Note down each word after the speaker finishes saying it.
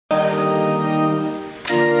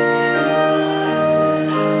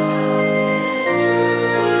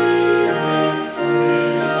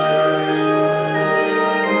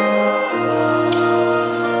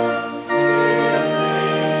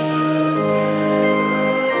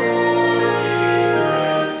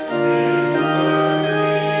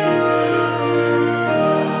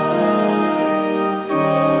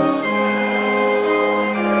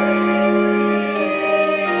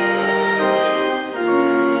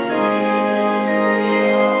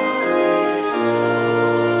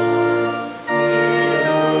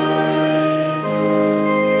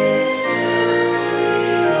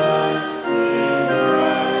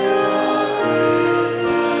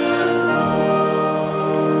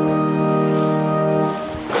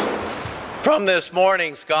From this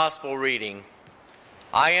morning's gospel reading,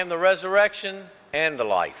 I am the resurrection and the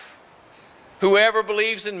life. Whoever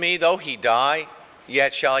believes in me, though he die,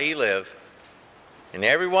 yet shall he live. And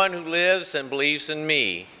everyone who lives and believes in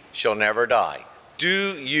me shall never die.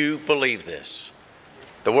 Do you believe this?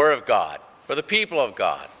 The word of God, for the people of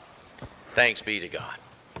God. Thanks be to God.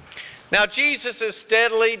 Now Jesus is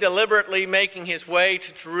steadily, deliberately making his way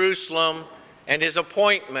to Jerusalem and his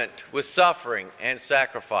appointment with suffering and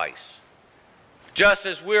sacrifice. Just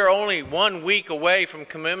as we're only 1 week away from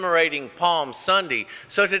commemorating Palm Sunday,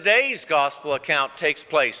 so today's gospel account takes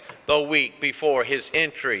place the week before his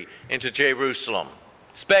entry into Jerusalem.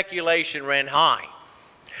 Speculation ran high.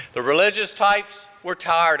 The religious types were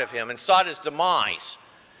tired of him and sought his demise,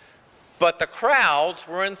 but the crowds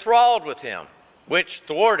were enthralled with him, which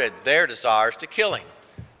thwarted their desires to kill him.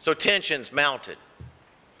 So tensions mounted.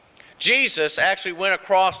 Jesus actually went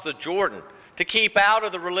across the Jordan to keep out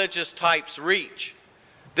of the religious types' reach.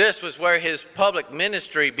 This was where his public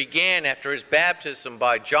ministry began after his baptism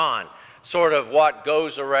by John, sort of what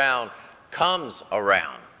goes around comes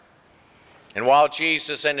around. And while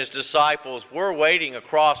Jesus and his disciples were waiting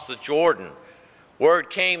across the Jordan,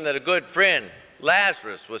 word came that a good friend,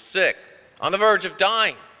 Lazarus, was sick, on the verge of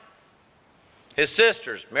dying. His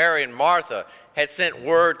sisters, Mary and Martha, had sent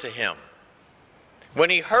word to him.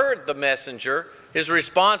 When he heard the messenger, his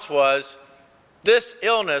response was, "This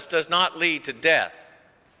illness does not lead to death.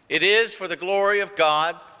 It is for the glory of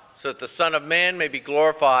God, so that the Son of Man may be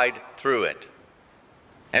glorified through it."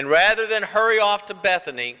 And rather than hurry off to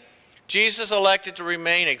Bethany, Jesus elected to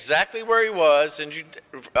remain exactly where he was,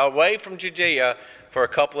 away from Judea, for a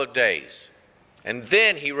couple of days. And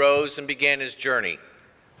then he rose and began his journey.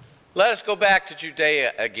 Let us go back to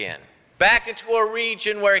Judea again, back into a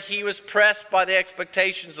region where he was pressed by the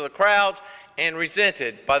expectations of the crowds and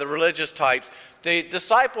resented by the religious types. The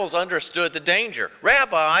disciples understood the danger.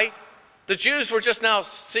 "Rabbi, the Jews were just now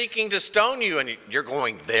seeking to stone you, and you're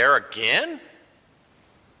going there again?"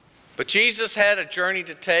 But Jesus had a journey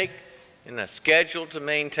to take and a schedule to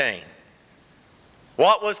maintain.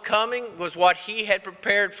 What was coming was what he had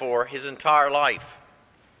prepared for his entire life.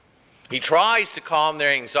 He tries to calm their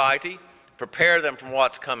anxiety, prepare them from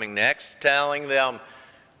what's coming next, telling them,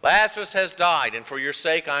 "Lazarus has died, and for your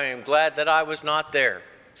sake I am glad that I was not there,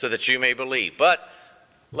 so that you may believe. But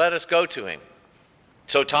let us go to him."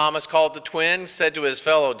 So Thomas, called the twin, said to his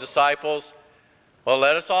fellow disciples, "Well,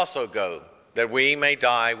 let us also go, that we may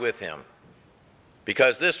die with him,"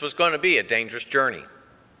 because this was going to be a dangerous journey.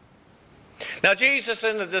 Now Jesus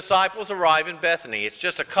and the disciples arrive in Bethany. It's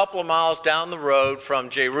just a couple of miles down the road from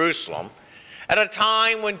Jerusalem, at a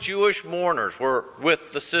time when Jewish mourners were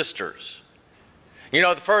with the sisters. You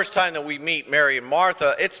know, the first time that we meet Mary and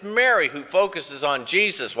Martha, it's Mary who focuses on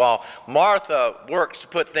Jesus while Martha works to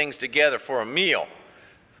put things together for a meal.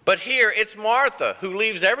 But here it's Martha who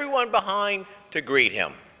leaves everyone behind to greet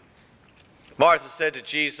him. Martha said to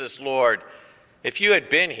Jesus, "Lord, if you had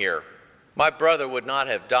been here, my brother would not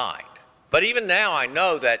have died. But even now I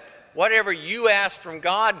know that whatever you ask from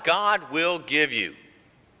God, God will give you."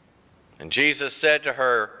 And Jesus said to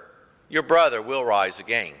her, "Your brother will rise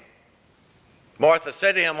again." Martha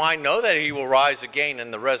said to him, "I know that he will rise again in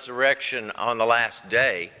the resurrection on the last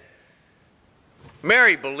day."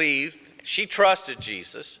 Mary believed. She trusted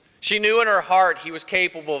Jesus. She knew in her heart he was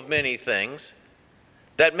capable of many things,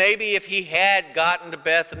 that maybe if he had gotten to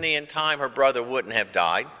Bethany in time, her brother wouldn't have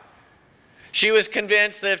died. She was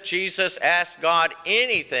convinced that if Jesus asked God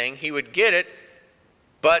anything, he would get it,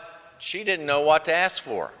 but she didn't know what to ask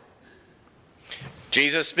for.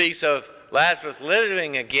 Jesus speaks of Lazarus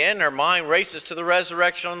living again. Her mind races to the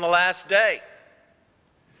resurrection on the last day.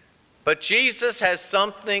 But Jesus has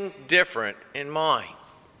something different in mind.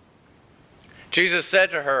 Jesus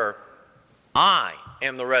said to her, "I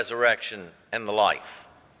am the resurrection and the life.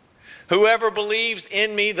 Whoever believes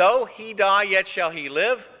in me, though he die, yet shall he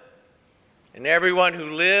live. And everyone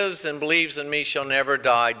who lives and believes in me shall never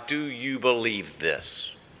die. Do you believe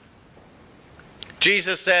this?"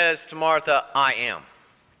 Jesus says to Martha, "I am."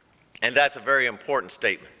 And that's a very important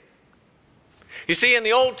statement. You see, in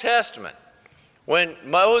the Old Testament, when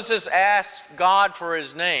Moses asked God for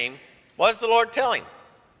his name, what does the Lord tell him?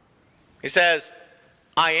 He says,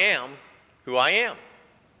 "I am who I am."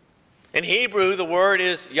 In Hebrew, the word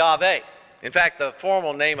is Yahweh. In fact, the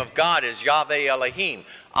formal name of God is Yahweh Elohim.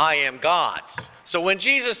 I am God's. So when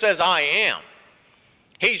Jesus says, "I am,"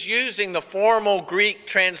 he's using the formal Greek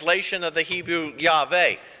translation of the Hebrew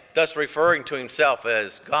Yahweh, thus referring to himself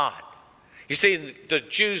as God. You see, the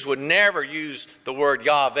Jews would never use the word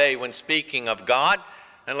Yahweh when speaking of God,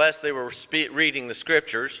 unless they were reading the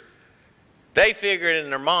scriptures. They figured in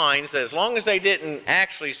their minds that as long as they didn't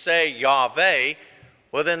actually say Yahweh,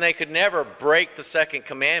 well, then they could never break the second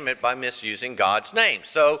commandment by misusing God's name.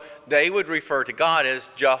 So they would refer to God as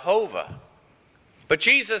Jehovah. But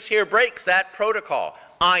Jesus here breaks that protocol.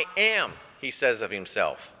 I am, he says of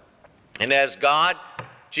himself. And as God,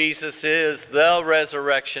 Jesus is the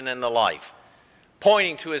resurrection and the life,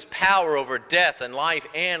 pointing to his power over death and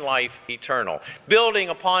life eternal, building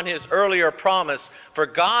upon his earlier promise, for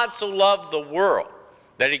God so loved the world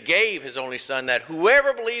that he gave his only Son, that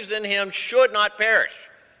whoever believes in him should not perish,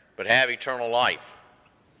 but have eternal life.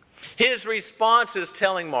 His response is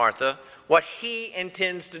telling Martha what he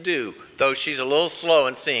intends to do, though she's a little slow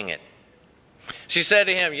in seeing it. She said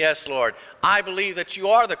to him, "Yes, Lord, I believe that you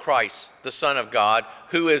are the Christ, the Son of God,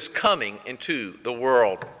 who is coming into the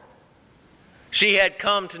world." She had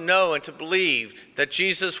come to know and to believe that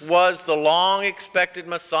Jesus was the long-expected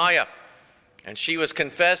Messiah, and she was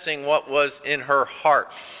confessing what was in her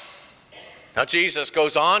heart. Now Jesus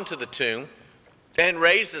goes on to the tomb and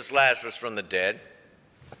raises Lazarus from the dead,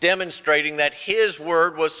 demonstrating that his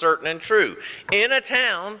word was certain and true. In a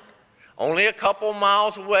town only a couple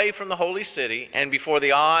miles away from the holy city and before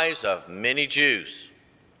the eyes of many Jews.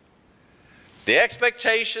 The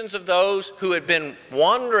expectations of those who had been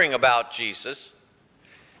wondering about Jesus,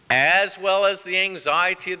 as well as the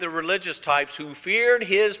anxiety of the religious types who feared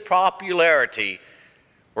his popularity,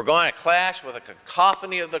 were going to clash with a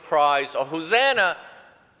cacophony of the cries of Hosanna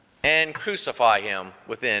and crucify him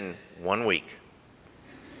within 1 week.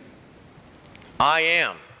 I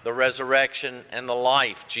am the resurrection and the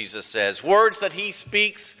life, Jesus says. Words that he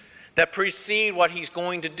speaks that precede what he's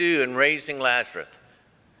going to do in raising Lazarus.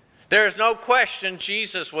 There is no question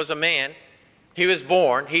Jesus was a man. He was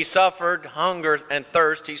born. He suffered hunger and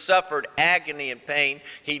thirst. He suffered agony and pain.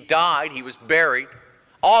 He died. He was buried.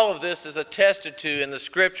 All of this is attested to in the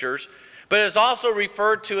scriptures, but is also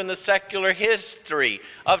referred to in the secular history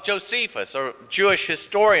of Josephus, a Jewish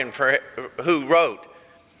historian who wrote,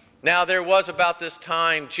 "Now there was about this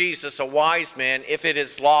time Jesus, a wise man, if it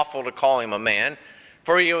is lawful to call him a man,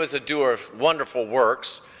 for he was a doer of wonderful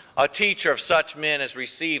works, a teacher of such men as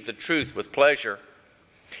received the truth with pleasure.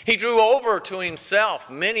 He drew over to himself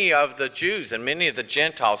many of the Jews and many of the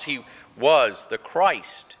Gentiles. He was the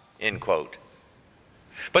Christ," end quote.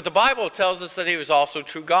 But the Bible tells us that he was also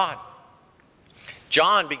true God.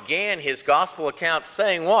 John began his gospel account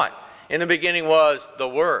saying what? In the beginning was the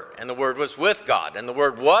Word, and the Word was with God, and the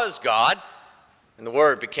Word was God, and the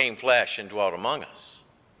Word became flesh and dwelt among us.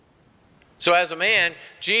 So as a man,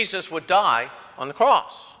 Jesus would die on the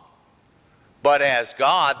cross. But as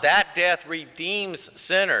God, that death redeems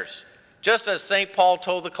sinners. Just as St. Paul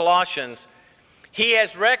told the Colossians, he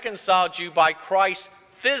has reconciled you by Christ's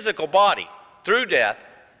physical body through death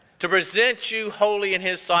to present you holy in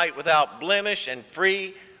his sight without blemish and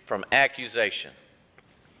free from accusation.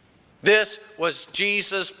 This was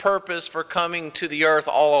Jesus' purpose for coming to the earth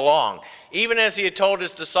all along. Even as he had told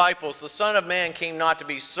his disciples, the Son of Man came not to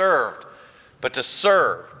be served, but to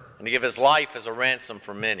serve and to give his life as a ransom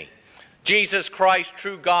for many. Jesus Christ,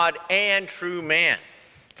 true God and true man,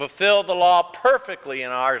 fulfilled the law perfectly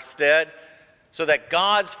in our stead so that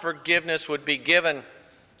God's forgiveness would be given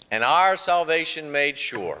and our salvation made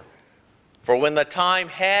sure. For when the time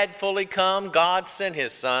had fully come, God sent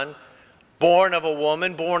his Son, born of a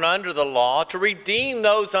woman, born under the law, to redeem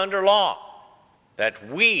those under law, that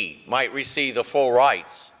we might receive the full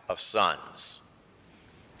rights of sons.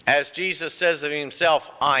 As Jesus says of himself,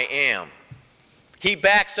 I am, he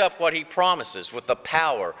backs up what he promises with the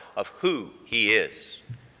power of who he is.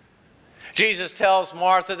 Jesus tells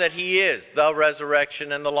Martha that he is the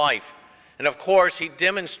resurrection and the life. And of course, he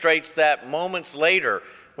demonstrates that moments later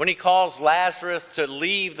when he calls Lazarus to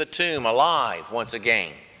leave the tomb alive once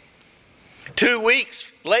again. 2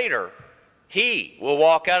 weeks later, he will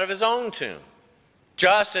walk out of his own tomb,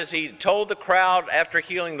 just as he told the crowd after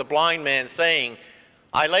healing the blind man, saying,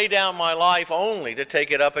 I lay down my life only to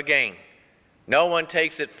take it up again. No one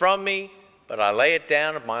takes it from me, but I lay it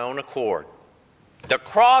down of my own accord. The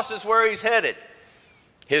cross is where he's headed.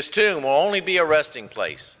 His tomb will only be a resting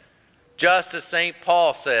place. Just as St.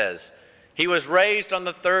 Paul says, he was raised on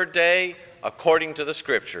the third day according to the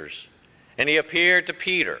Scriptures. And he appeared to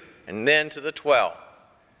Peter and then to the 12.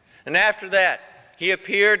 And after that, he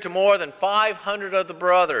appeared to more than 500 of the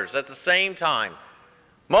brothers at the same time,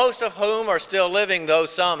 most of whom are still living, though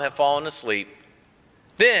some have fallen asleep.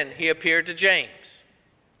 Then he appeared to James,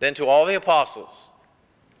 then to all the apostles.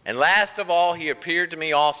 And last of all, he appeared to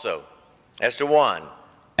me also, as to one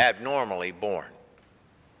abnormally born.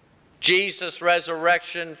 Jesus'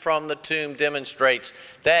 resurrection from the tomb demonstrates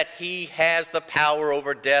that he has the power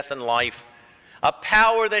over death and life, a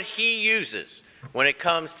power that he uses when it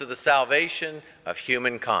comes to the salvation of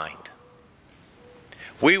humankind.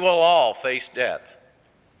 We will all face death.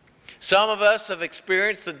 Some of us have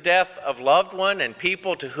experienced the death of loved one and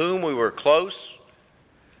people to whom we were close.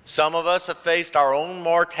 Some of us have faced our own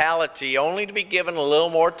mortality only to be given a little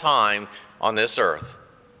more time on this earth.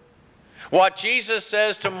 What Jesus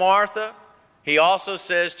says to Martha, he also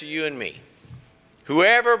says to you and me.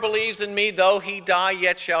 Whoever believes in me, though he die,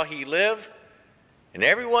 yet shall he live. And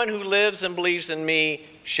everyone who lives and believes in me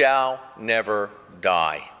shall never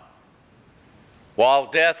die. While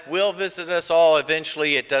death will visit us all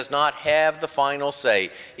eventually, it does not have the final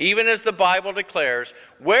say. Even as the Bible declares,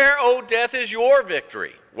 where, O death, is your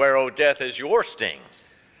victory? Where, O death, is your sting?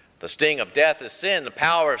 The sting of death is sin. The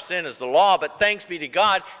power of sin is the law. But thanks be to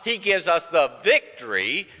God, he gives us the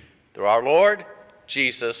victory through our Lord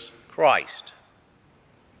Jesus Christ.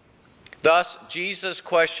 Thus, Jesus'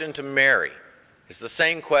 question to Mary is the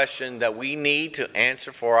same question that we need to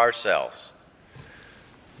answer for ourselves.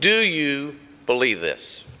 Do you believe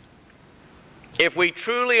this? If we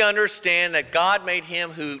truly understand that God made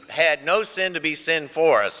him who had no sin to be sin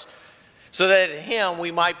for us, so that in him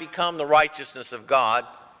we might become the righteousness of God,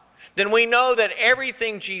 then we know that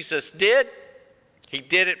everything Jesus did, he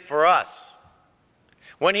did it for us.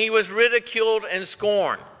 When he was ridiculed and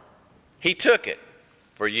scorned, he took it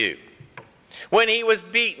for you. When he was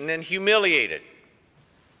beaten and humiliated,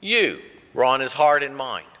 you were on his heart and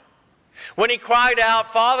mind. When he cried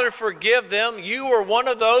out, Father, forgive them, you were one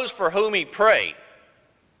of those for whom he prayed.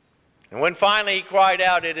 And when finally he cried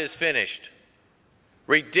out, it is finished,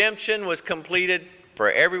 redemption was completed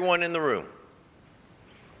for everyone in the room.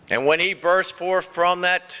 And when he burst forth from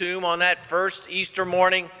that tomb on that first Easter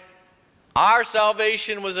morning, our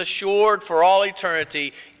salvation was assured for all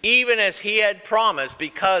eternity, even as he had promised,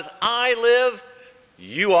 because I live,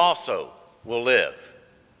 you also will live.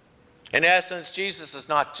 In essence, Jesus is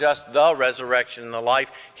not just the resurrection and the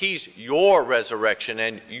life. He's your resurrection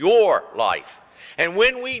and your life. And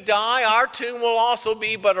when we die, our tomb will also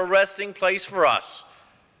be but a resting place for us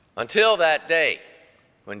until that day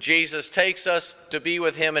when Jesus takes us to be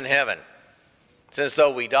with him in heaven. Since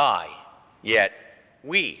though we die, yet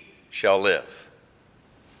we shall live.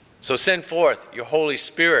 So send forth your Holy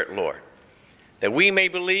Spirit, Lord, that we may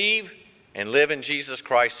believe and live in Jesus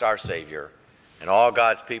Christ our Savior. And all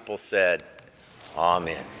God's people said,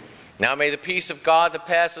 Amen. Now may the peace of God that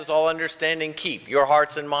passes all understanding keep your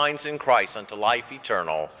hearts and minds in Christ unto life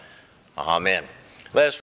eternal. Amen. Let us